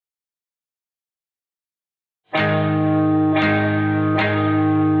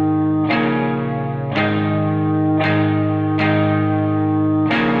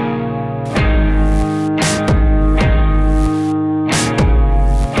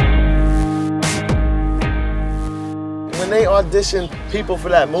audition people for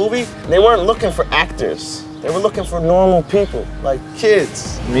that movie, they weren't looking for actors. They were looking for normal people, like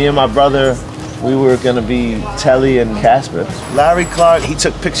kids. Me and my brother, we were gonna be Telly and Casper. Larry Clark, he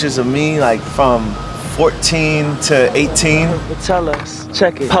took pictures of me like from 14 to 18. Tell us,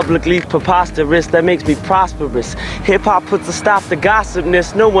 check it. Publicly preposterous, that makes me prosperous. Hip-hop puts a stop to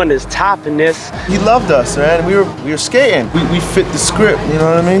gossipness, no one is topping this. He loved us, man. We were skating. We fit the script, you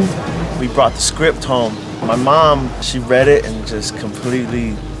know what I mean? We brought the script home. My mom, she read it and just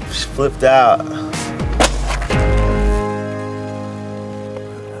completely flipped out.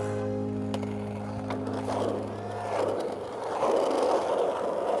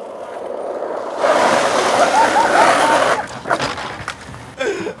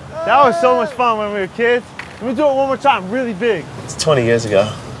 That was so much fun when we were kids. Let me do it one more time, really big. It's 20 years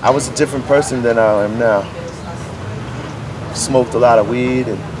ago. I was a different person than I am now. Smoked a lot of weed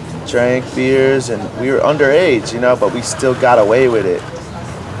and drank beers, and we were underage, you know, but we still got away with it.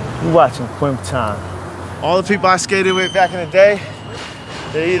 You watching Quim Time. All the people I skated with back in the day,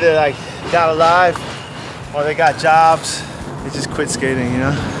 they either like got alive or they got jobs. They just quit skating, you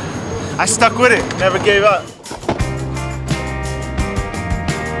know? I stuck with it, never gave up.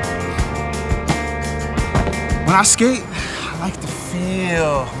 When I skate, I like to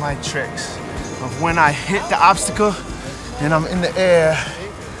feel my tricks of when I hit the obstacle and I'm in the air.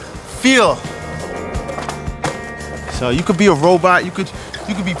 Feel. So you could be a robot, you could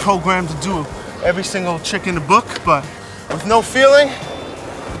be programmed to do every single trick in the book, but with no feeling,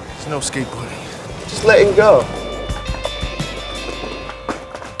 there's no skateboarding. Just letting go.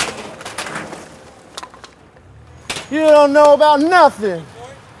 You don't know about nothing.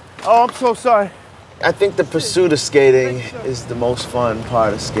 Oh, I'm so sorry. I think the pursuit of skating is the most fun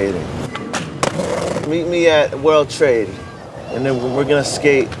part of skating. Meet me at World Trade, and then we're gonna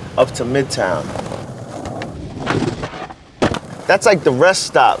skate up to Midtown. That's like the rest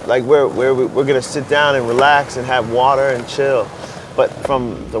stop, like where we're gonna sit down and relax and have water and chill. But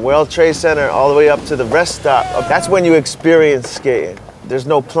from the World Trade Center all the way up to the rest stop, that's when you experience skating. There's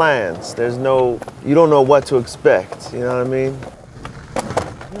no plans, you don't know what to expect, you know what I mean?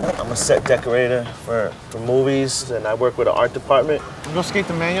 I'm a set decorator for movies, and I work with an art department. You go skate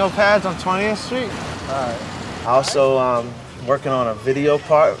the manual pads on 20th Street? All right. I also working on a video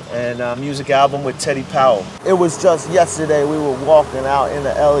part and a music album with Teddy Powell. It was just yesterday we were walking out in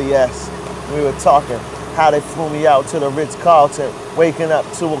the LES. We were talking how they flew me out to the Ritz-Carlton, waking up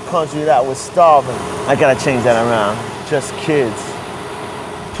to a country that was starving. I gotta change that around. Just kids.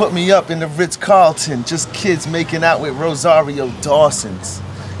 Put me up in the Ritz-Carlton, just kids making out with Rosario Dawsons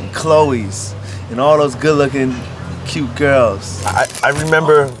and Chloe's and all those good-looking, cute girls. I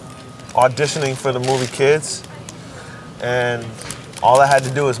remember auditioning for the movie Kids, and all I had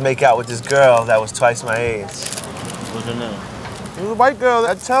to do was make out with this girl that was twice my age. What's her name? It was a white girl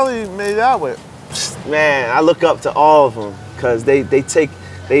that Telly made out with. Man, I look up to all of them because they've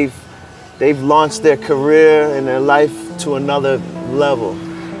launched their career and their life to another level.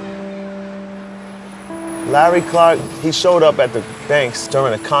 Larry Clark, he showed up at the Banks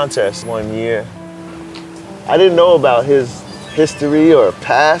during a contest one year. I didn't know about his history or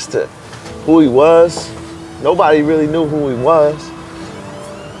past or who he was. Nobody really knew who he was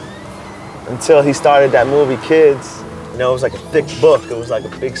until he started that movie Kids. You know, it was like a thick book. It was like a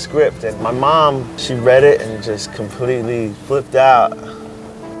big script. And my mom, she read it and just completely flipped out.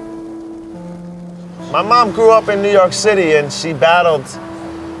 My mom grew up in New York City, and she battled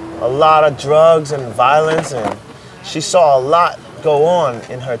a lot of drugs and violence, and she saw a lot go on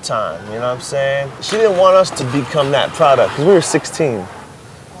in her time, you know what I'm saying? She didn't want us to become that product, because we were 16.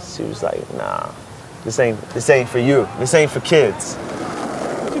 She was like, nah, this ain't for you. This ain't for kids.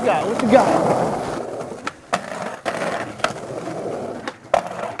 What you got? What you got?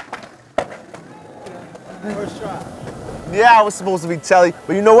 First try. Yeah, I was supposed to be Telly,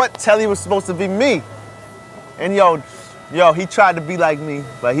 but you know what? Telly was supposed to be me. And yo, he tried to be like me,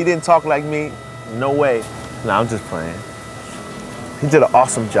 but he didn't talk like me. No way. Nah, I'm just playing. He did an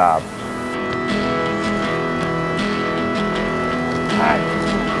awesome job.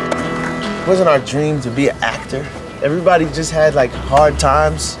 It wasn't our dream to be an actor. Everybody just had like hard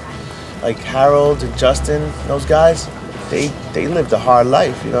times. Like Harold and Justin, those guys, they lived a hard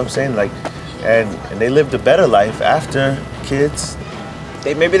life, you know what I'm saying? Like, and they lived a better life after Kids.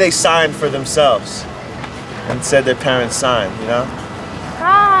 Maybe they signed for themselves and said their parents signed, you know?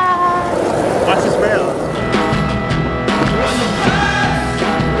 Hi! Watch this rail.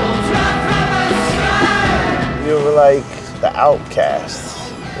 We were like the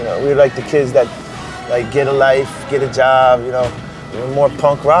outcasts. You know, we were like the kids that like get a life, get a job, you know, We were more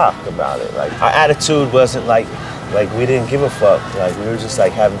punk rock about it. Like our attitude wasn't like we didn't give a fuck. Like we were just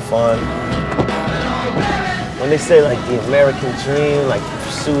like having fun. When they say like the American dream, like the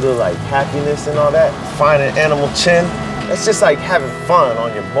pursuit of like happiness and all that, find an animal chin, that's just like having fun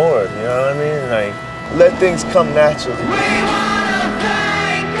on your board, you know what I mean? Like let things come naturally. We wanna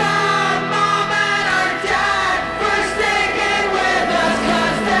thank our mom and our dad for sticking with us,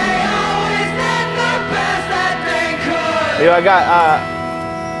 'cause they always did the best that they could. Yo, I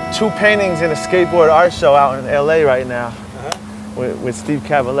got 2 paintings in a skateboard art show out in LA right now with Steve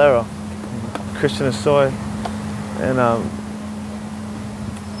Caballero, Christian Assoy. And I'm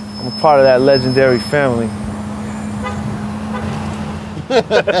a part of that legendary family.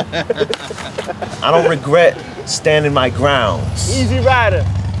 I don't regret standing my grounds. Easy rider.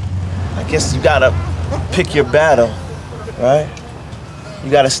 I guess you gotta pick your battle, right? You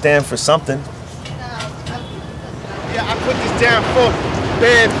gotta stand for something. Yeah, I put this down for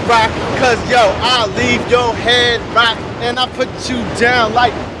bedrock, 'cause yo, I'll leave your head rock, and I put you down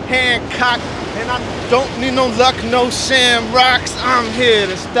like Hancock. And I don't need no luck, no shamrocks. I'm here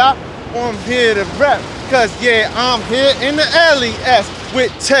to stop, or I'm here to rap. 'Cause yeah, I'm here in the LES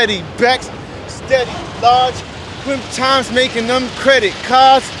with Teddy Becks. Steady, large, Quim times making them credit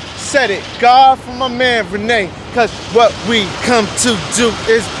cards. Set it, God, for my man René. 'Cause what we come to do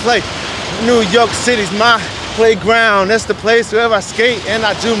is play. New York City's my playground. That's the place where I skate and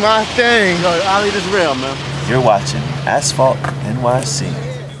I do my thing. Yo, Ali, this is real, man. You're watching Asphalt NYC.